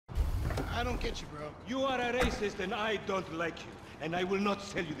I don't get you, bro. You are a racist and I don't like you. And I will not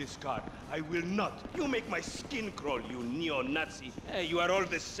sell you this car. I will not. You make my skin crawl, you neo-Nazi. Hey, you are all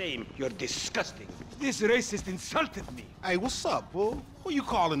the same. You're disgusting. This racist insulted me. Hey, what's up, fool? Who you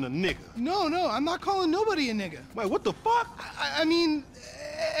calling a nigga? No, I'm not calling nobody a nigga. Wait, what the fuck? I mean,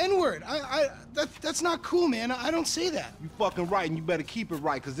 N-word. That's not cool, man. I don't say that. You fucking right, and you better keep it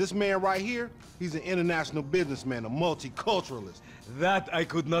right, because this man right here, he's an international businessman, a multiculturalist. That I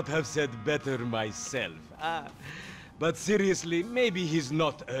could not have said better myself. But seriously, maybe he's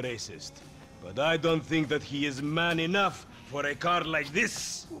not a racist. But I don't think that he is man enough for a car like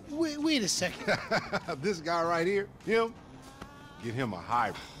this. Wait a second. This guy right here, him, get him a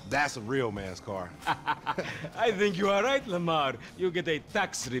hybrid. That's a real man's car. I think you are right, Lamar. You get a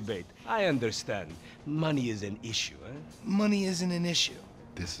tax rebate. I understand. Money is an issue, eh? Money isn't an issue.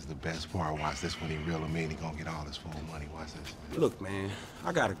 This is the best part. Watch this when he reel him in. He gonna get all his full money. Watch this. Look, man,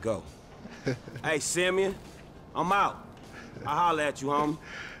 I gotta go. Hey, Simeon, I'm out. I'll holler at you, homie.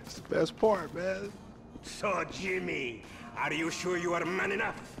 It's the best part, man. So, Jimmy, are you sure you are man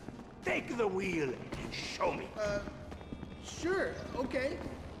enough? Take the wheel and show me. Sure, okay.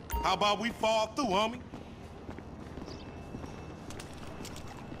 How about we fall through, homie?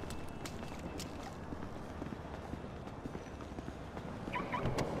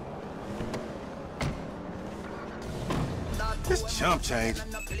 This chump change.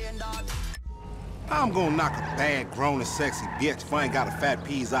 I'm gonna knock a bad, grown and sexy bitch if I ain't got a fat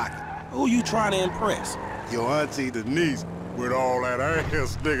peasocky. Who you trying to impress? Your auntie Denise, with all that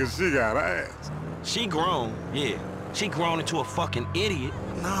ass, nigga, she got ass. She grown, yeah. She grown into a fucking idiot.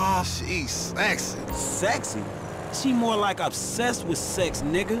 No, she's sexy. Sexy? She more like obsessed with sex,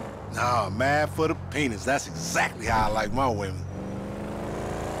 nigga. Nah, mad for the penis. That's exactly how I like my women.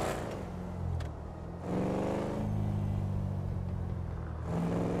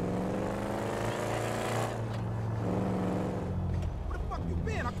 Where the fuck you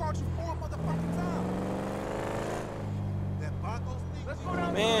been? I called you 4 motherfucking times. That Bacos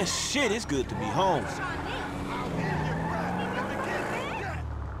thing? Man, shit, it's good to be home.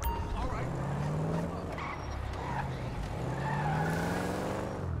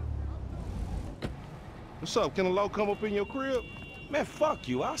 What's up? Can a low come up in your crib? Man, fuck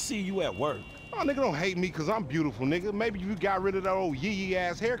you. I'll see you at work. Oh, nigga, don't hate me because I'm beautiful, nigga. Maybe if you got rid of that old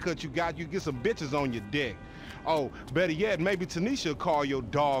yee-yee-ass haircut you got, you get some bitches on your dick. Oh, better yet, maybe Tanisha will call your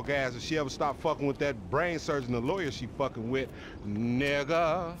dog ass if she ever stop fucking with that brain surgeon, the lawyer she fucking with,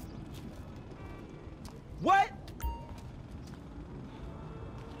 nigga. What?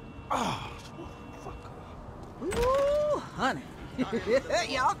 Oh, fuck. Ooh, honey.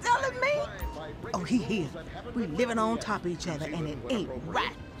 Y'all telling me? Oh, he here. We living on top of each other, and it ain't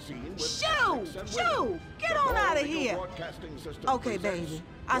right. Shoo! Shoo! Get on out of here. Okay, baby.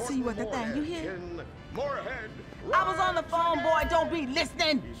 I'll see you at the thing. You hear? I was on the phone, boy. Don't be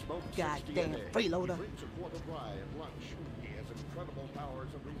listening. Goddamn freeloader. He has incredible powers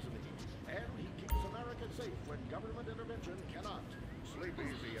of reasoning, and he keeps America safe when government intervention cannot. Sleep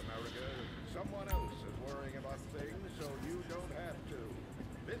easy, America. Someone else is worrying about things, so you don't have to.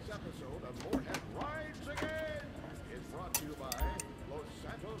 This episode of Moorhead Rides Again is brought to you by Los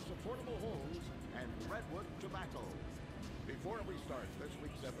Santos Affordable Homes and Redwood Tobacco. Before we start this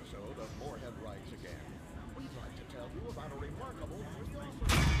week's episode of Moorhead Rides Again, we'd like to tell you about a remarkable free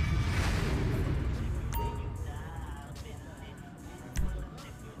offer.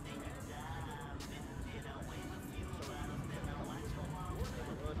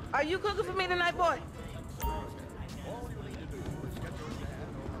 Are you cooking for me tonight, boy?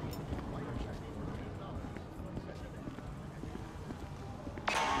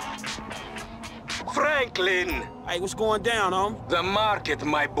 Franklin! Hey, what's going down, homie? The market,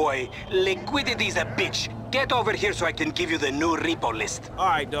 my boy. Liquidity's a bitch. Get over here so I can give you the new repo list. All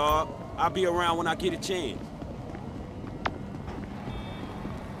right, dog. I'll be around when I get a chance.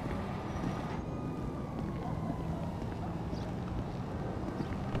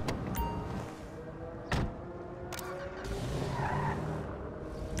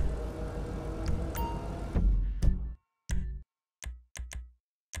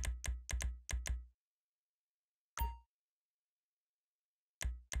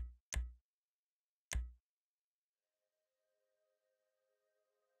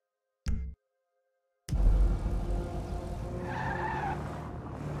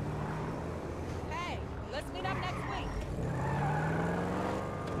 Let's meet up next week.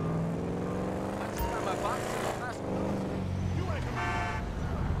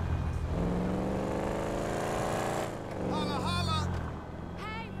 Holla, holla!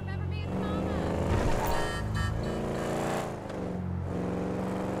 Hey, remember me? It's Mama.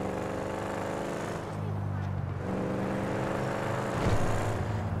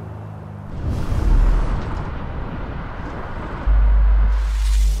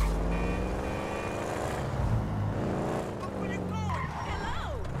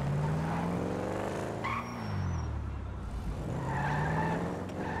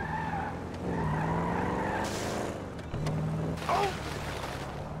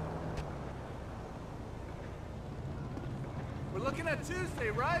 Tuesday,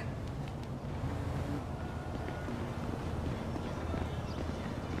 right?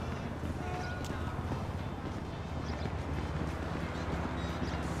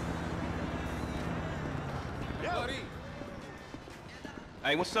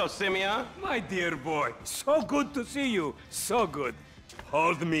 Hey, what's up, Simeon? My dear boy, so good to see you. So good.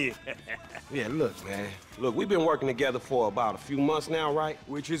 Hold me. Yeah, look, man. Look, we've been working together for about a few months now, right?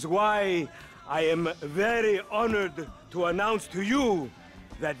 Which is why I am very honored to announce to you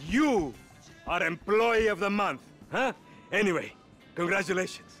that you are Employee of the Month. Huh? Anyway,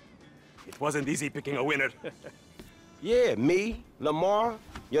 congratulations. It wasn't easy picking a winner. Yeah, me, Lamar,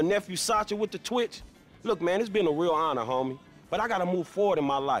 your nephew Sacha with the Twitch. Look, man, it's been a real honor, homie. But I gotta move forward in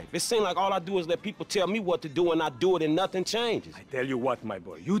my life. It seems like all I do is let people tell me what to do and I do it and nothing changes. I tell you what, my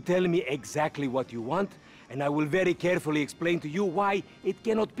boy. You tell me exactly what you want, and I will very carefully explain to you why it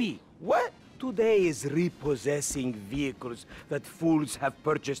cannot be. What? Today is repossessing vehicles that fools have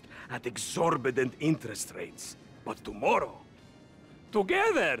purchased at exorbitant interest rates. But tomorrow,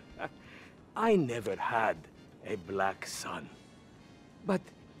 together, I never had a black son. But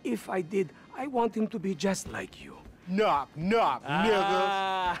if I did, I want him to be just like you. Knock, knock,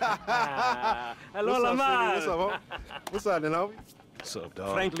 niggas. Hello, What's up, Lamar. City? What's up, homie? What's up, then, homie? What's up,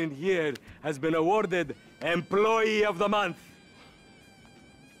 dog? Franklin here has been awarded Employee of the Month.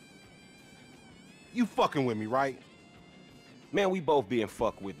 You fucking with me, right? Man, we both being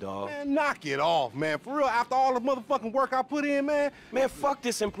fucked with, dog. Man, knock it off, man. For real, after all the motherfucking work I put in, man. Man, fuck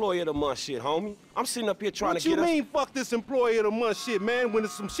this Employee of the Month shit, homie. I'm sitting up here trying What to you get mean, fuck this Employee of the Month shit, man? When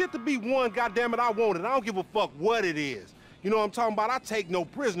there's some shit to be won, goddammit, I want it. I don't give a fuck what it is. You know what I'm talking about? I take no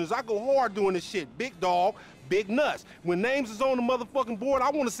prisoners. I go hard doing this shit. Big dog, big nuts. When names is on the motherfucking board, I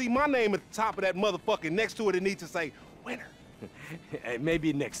want to see my name at the top of that motherfucking next to it. It needs to say, winner.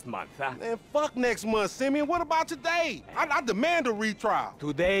 Maybe next month, huh? Man, fuck next month, Simeon. What about today? I demand a retrial.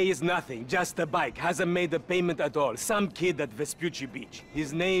 Today is nothing, just a bike. Hasn't made a payment at all. Some kid at Vespucci Beach.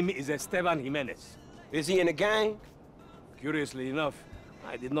 His name is Esteban Jimenez. Is he in the gang? Curiously enough,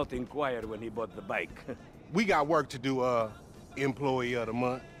 I did not inquire when he bought the bike. We got work to do, Employee of the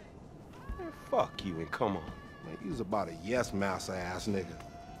Month. Man, fuck you and come on. Man, you was about a yes mouse ass nigga.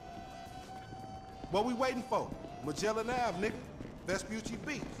 What we waiting for? Magellan Ave, nigga. Vespucci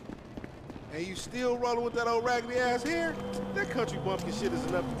Beach. And you still rolling with that old raggedy ass hair? That country bumpkin shit is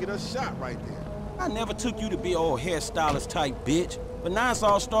enough to get us shot right there. I never took you to be old hairstylist type bitch, but now it's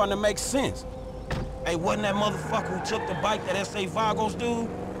all starting to make sense. Hey, wasn't that motherfucker who took the bike, that S.A. Vagos dude?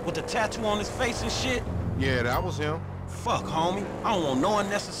 With the tattoo on his face and shit? Yeah, that was him. Fuck, homie. I don't want no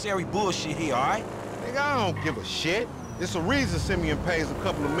unnecessary bullshit here, all right? Nigga, I don't give a shit. It's a reason Simeon pays a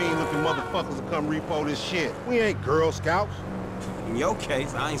couple of mean-looking motherfuckers to come repo this shit. We ain't Girl Scouts. In your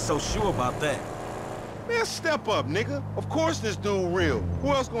case, I ain't so sure about that. Man, step up, nigga. Of course this dude real. Who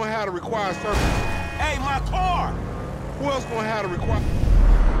else gonna have to require service? Hey, my car! Who else gonna have to require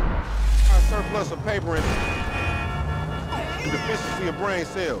a surplus of paper and the deficiency of brain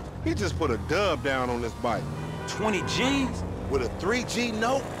cells? He just put a dub down on this bike. 20 G's? With a 3G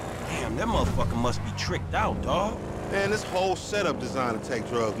note? Damn, that motherfucker must be tricked out, dawg. Man, this whole setup designed to take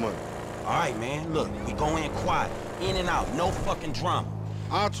drug money. All right, man, look, we go in quiet. In and out, no fucking drama.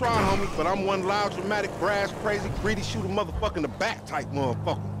 I'll try, homie, but I'm one loud, dramatic, brass, crazy, greedy, shoot a motherfucker in the back type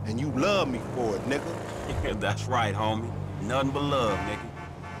motherfucker. And you love me for it, nigga. That's right, homie. Nothing but love,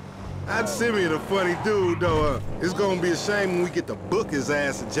 nigga. I'd Simeon a funny dude, though. It's gonna be a shame when we get to book his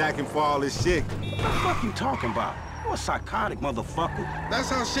ass and jack him for all this shit. What the fuck you talking about? You a psychotic motherfucker.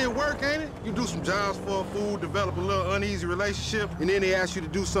 That's how shit work, ain't it? You do some jobs for a fool, develop a little uneasy relationship, and then they ask you to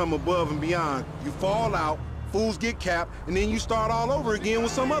do something above and beyond. You fall out, fools get capped, and then you start all over again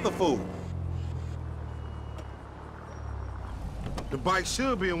with some other fool. The bike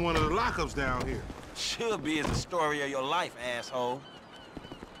should be in one of the lockups down here. Should be is the story of your life, asshole.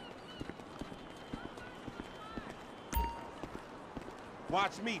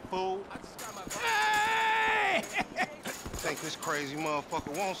 Watch me, fool. Hey! Think this crazy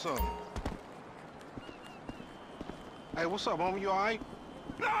motherfucker wants something. Hey, what's up, homie? You all right?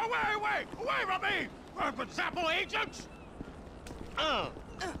 No, wait from me! We're for sample agents!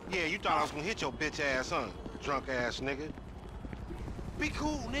 Yeah, you thought I was gonna hit your bitch ass, huh? Drunk ass nigga. Be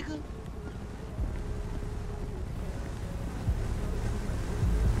cool, nigga.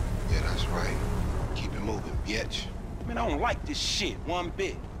 Yeah, that's right. Keep it moving, bitch. Man, I don't like this shit one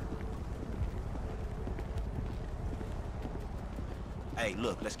bit. Hey,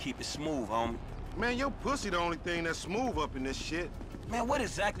 look, let's keep it smooth, homie. Man, your pussy the only thing that's smooth up in this shit. Man, what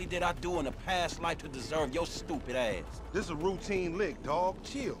exactly did I do in a past life to deserve your stupid ass? This a routine lick, dog.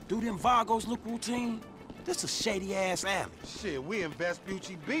 Chill. Do them Vagos look routine? This is a shady-ass alley. Shit, we in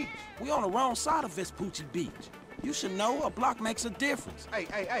Vespucci Beach. We on the wrong side of Vespucci Beach. You should know a block makes a difference.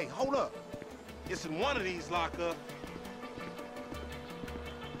 Hey, hold up. It's in one of these lockups.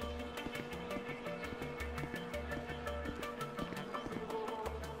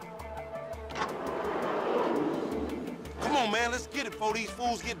 Come on, man, let's get it before these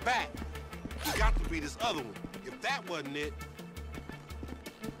fools get back. It got to be this other one. If that wasn't it...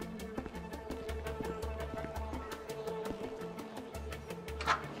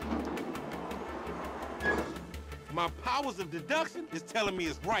 My powers of deduction is telling me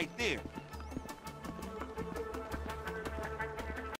it's right there.